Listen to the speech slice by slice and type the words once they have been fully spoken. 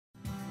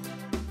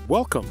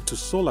Welcome to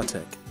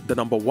Sollatek, the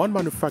 #1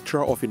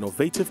 manufacturer of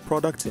innovative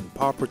products in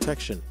power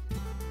protection.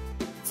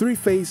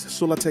 3-phase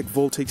Sollatek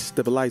voltage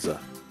stabilizer.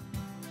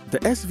 The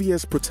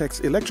SVS protects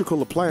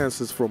electrical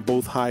appliances from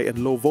both high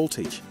and low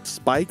voltage,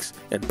 spikes,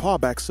 and power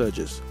back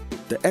surges.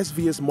 The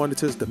SVS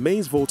monitors the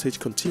mains voltage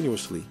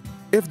continuously.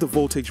 If the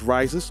voltage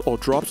rises or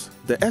drops,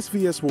 the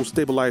SVS will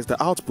stabilize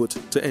the output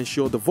to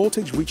ensure the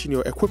voltage reaching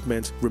your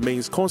equipment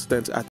remains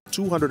constant at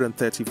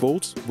 230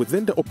 volts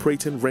within the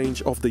operating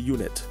range of the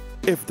unit.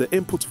 If the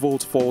input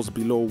volt falls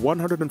below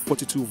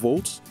 142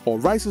 volts or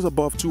rises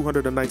above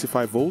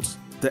 295 volts,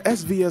 the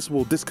SVS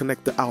will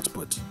disconnect the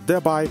output,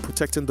 thereby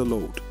protecting the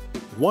load.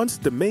 Once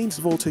the mains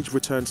voltage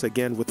returns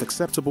again with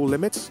acceptable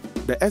limits,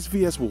 the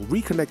SVS will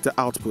reconnect the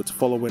output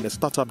following a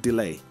startup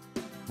delay.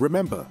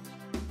 Remember,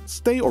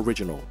 stay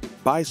original.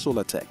 Buy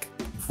Sollatek.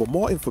 For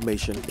more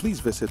information,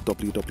 please visit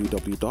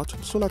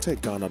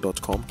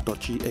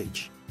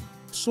www.sollatekghana.com.gh.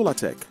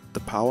 Sollatek, the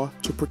power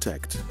to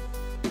protect.